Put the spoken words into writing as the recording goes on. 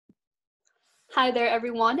Hi there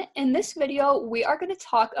everyone. In this video, we are going to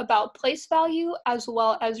talk about place value as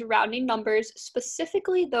well as rounding numbers,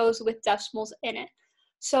 specifically those with decimals in it.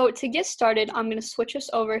 So to get started, I'm going to switch us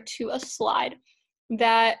over to a slide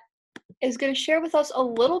that is going to share with us a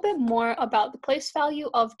little bit more about the place value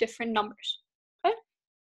of different numbers. Okay?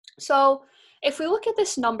 So if we look at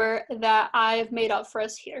this number that I've made up for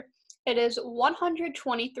us here, it is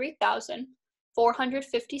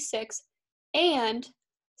 123,456 and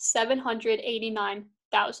 789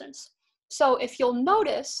 thousandths. So if you'll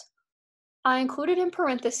notice, I included in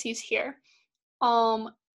parentheses here,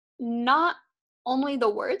 not only the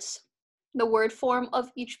words, the word form of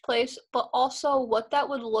each place, but also what that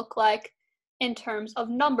would look like in terms of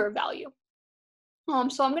number value.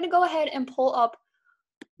 So I'm going to go ahead and pull up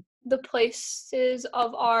the places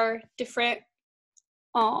of our different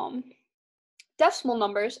decimal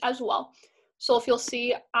numbers as well. So if you'll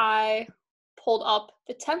see, I pulled up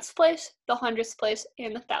the tenths place, the hundredths place,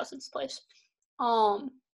 and the thousandths place.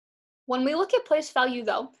 When we look at place value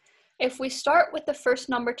though, if we start with the first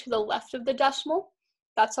number to the left of the decimal,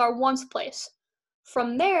 that's our ones place.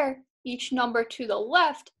 From there, each number to the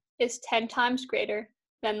left is 10 times greater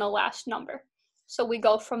than the last number. So we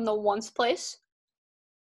go from the ones place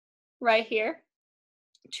right here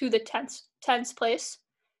to the tenths place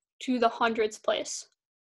to the hundreds place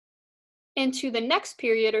into the next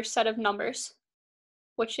period or set of numbers,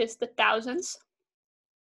 which is the thousands,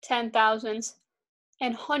 10,000s,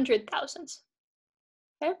 and 100,000s.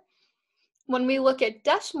 Okay? When we look at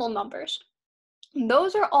decimal numbers,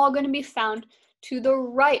 those are all going to be found to the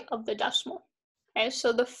right of the decimal. Okay?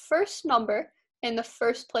 So the first number in the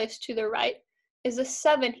first place to the right is a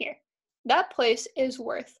 7 here. That place is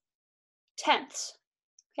worth tenths.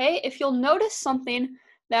 Okay? If you'll notice something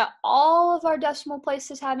that all of our decimal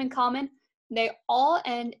places have in common, they all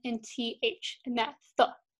end in th, in that th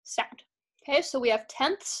sound. Okay, so we have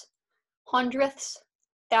tenths, hundredths,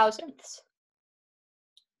 thousandths.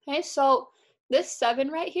 Okay, so this 7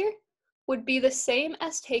 right here would be the same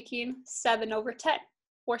as taking 7 over 10,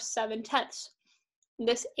 or 7 tenths.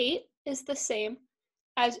 This 8 is the same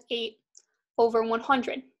as 8 over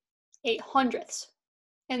 100, 8 hundredths.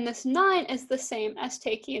 And this 9 is the same as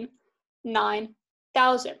taking 9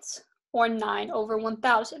 thousandths, or 9 over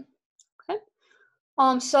 1,000.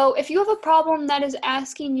 So if you have a problem that is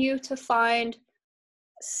asking you to find,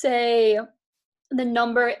 say, the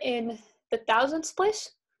number in the thousandths place,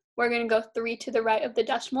 we're going to go 3 to the right of the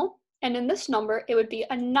decimal. And in this number, it would be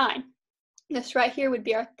a 9. This right here would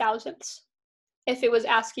be our thousandths. If it was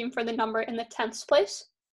asking for the number in the tenths place,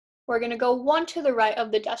 we're going to go 1 to the right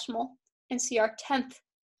of the decimal and see our tenths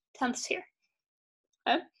here.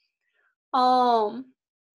 Okay?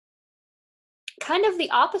 Kind of the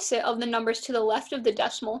opposite of the numbers to the left of the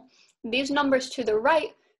decimal, these numbers to the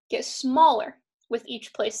right get smaller with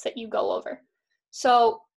each place that you go over.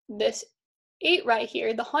 So this 8 right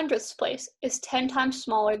here, the hundredths place, is 10 times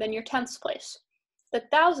smaller than your tenths place. The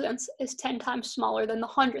thousandths is 10 times smaller than the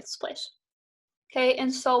hundredths place. Okay,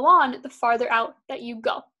 and so on the farther out that you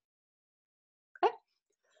go. Okay,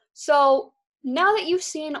 so now that you've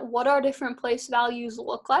seen what our different place values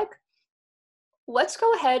look like, let's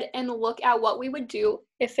go ahead and look at what we would do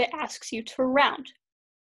if it asks you to round.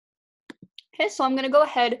 Okay, so I'm going to go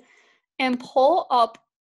ahead and pull up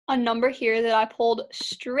a number here that I pulled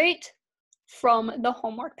straight from the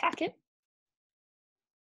homework packet.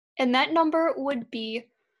 And that number would be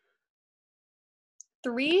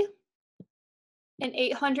 3 and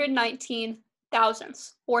 819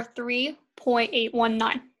 thousandths, or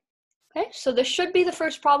 3.819. Okay, so this should be the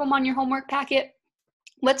first problem on your homework packet.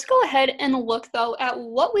 Let's go ahead and look, though, at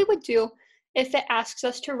what we would do if it asks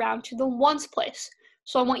us to round to the ones place.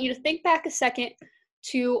 So I want you to think back a second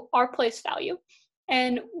to our place value.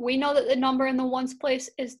 And we know that the number in the ones place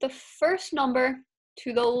is the first number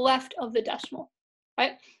to the left of the decimal,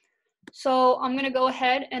 right? So I'm going to go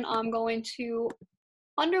ahead and I'm going to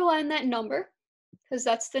underline that number because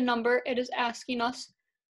that's the number it is asking us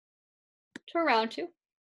to round to.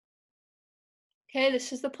 Okay,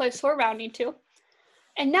 this is the place we're rounding to.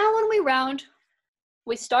 And now when we round,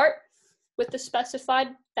 we start with the specified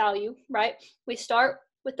value, right? We start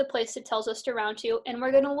with the place it tells us to round to, and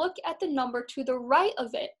we're going to look at the number to the right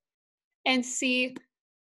of it and see,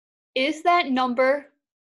 is that number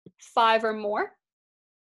 5 or more,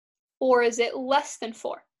 or is it less than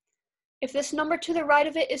 4? If this number to the right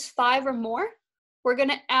of it is 5 or more, we're going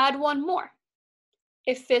to add one more.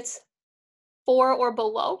 If it's 4 or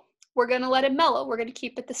below, we're going to let it mellow. We're going to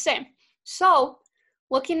keep it the same. So,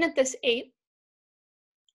 looking at this 8,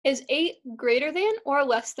 is 8 greater than or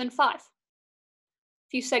less than 5? If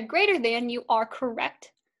you said greater than, you are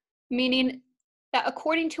correct, meaning that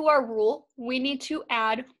according to our rule, we need to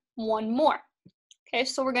add one more. Okay,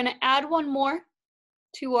 so we're going to add one more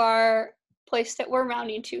to our place that we're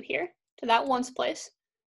rounding to here, to that ones place,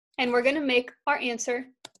 and we're going to make our answer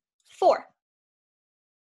 4.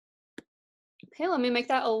 Okay, let me make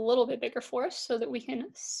that a little bit bigger for us so that we can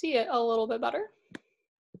see it a little bit better.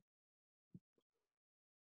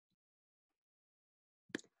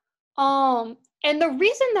 And the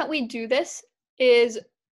reason that we do this is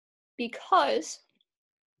because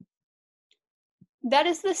that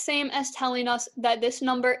is the same as telling us that this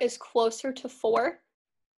number is closer to 4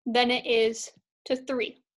 than it is to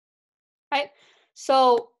 3, right?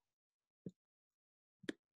 So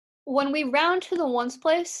when we round to the ones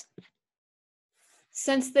place,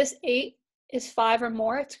 since this 8 is 5 or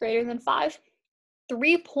more, it's greater than 5,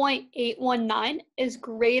 3.819 is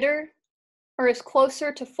greater or is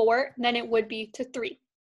closer to 4 than it would be to 3,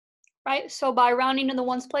 right? So by rounding to the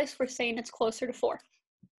ones place, we're saying it's closer to 4.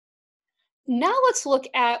 Now let's look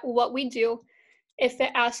at what we do if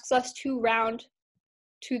it asks us to round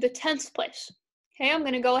to the tens place. Okay, I'm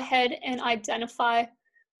going to go ahead and identify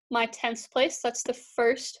my tens place. That's the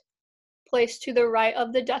first place to the right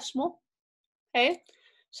of the decimal. Okay,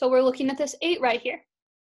 so we're looking at this 8 right here.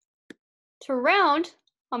 To round,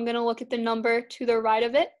 I'm going to look at the number to the right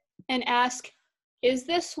of it and ask, is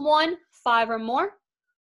this one 5 or more,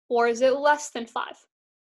 or is it less than 5?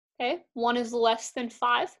 Okay, 1 is less than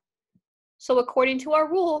 5. So according to our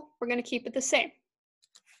rule, we're going to keep it the same,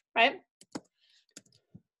 right?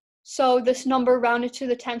 So this number rounded to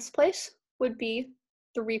the tens place would be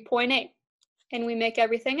 3.8. And we make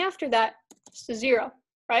everything after that just a 0,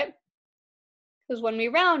 right? Because when we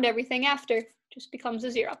round, everything after just becomes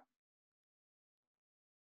a 0.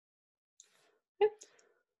 Okay.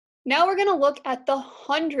 Now we're going to look at the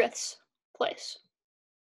hundredths place.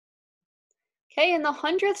 Okay, in the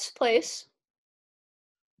hundredths place,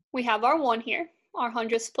 we have our 1 here. Our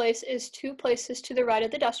hundredths place is 2 places to the right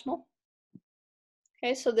of the decimal.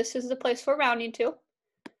 Okay, so this is the place we're rounding to.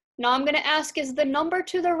 Now I'm going to ask, is the number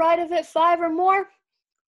to the right of it 5 or more,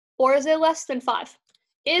 or is it less than 5?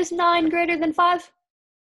 Is 9 greater than 5?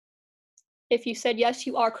 If you said yes,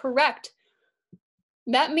 you are correct.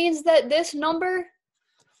 That means that this number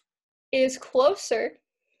is closer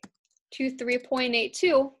to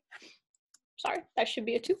 3.82. Sorry, that should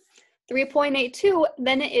be a 2. 3.82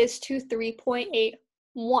 than it is to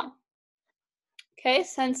 3.81. Okay,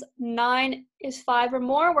 since 9 is 5 or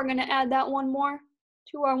more, we're going to add that one more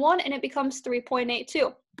to our 1, and it becomes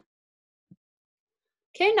 3.82.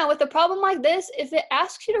 Okay, now with a problem like this, if it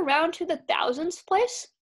asks you to round to the thousands place,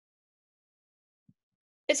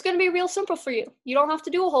 it's going to be real simple for you. You don't have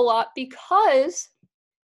to do a whole lot, because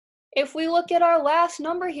if we look at our last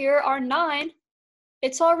number here, our 9,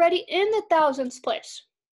 it's already in the thousands place.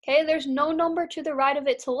 Okay, there's no number to the right of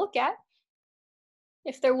it to look at.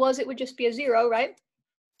 If there was, it would just be a 0, right?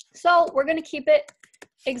 So we're going to keep it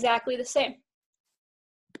exactly the same.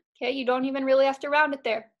 Okay, you don't even really have to round it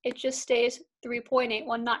there. It just stays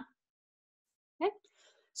 3.819. Okay,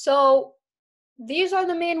 so these are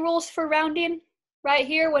the main rules for rounding. Right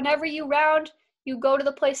here, whenever you round, you go to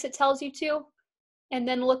the place it tells you to, and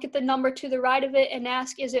then look at the number to the right of it and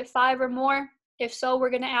ask, is it 5 or more? If so, we're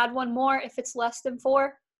going to add one more. If it's less than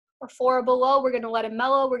 4 or 4 or below, we're going to let it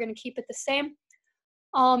mellow. We're going to keep it the same.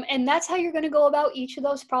 And that's how you're going to go about each of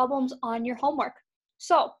those problems on your homework.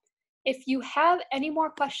 So if you have any more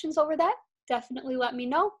questions over that, definitely let me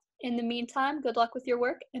know. In the meantime, good luck with your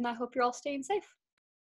work, and I hope you're all staying safe.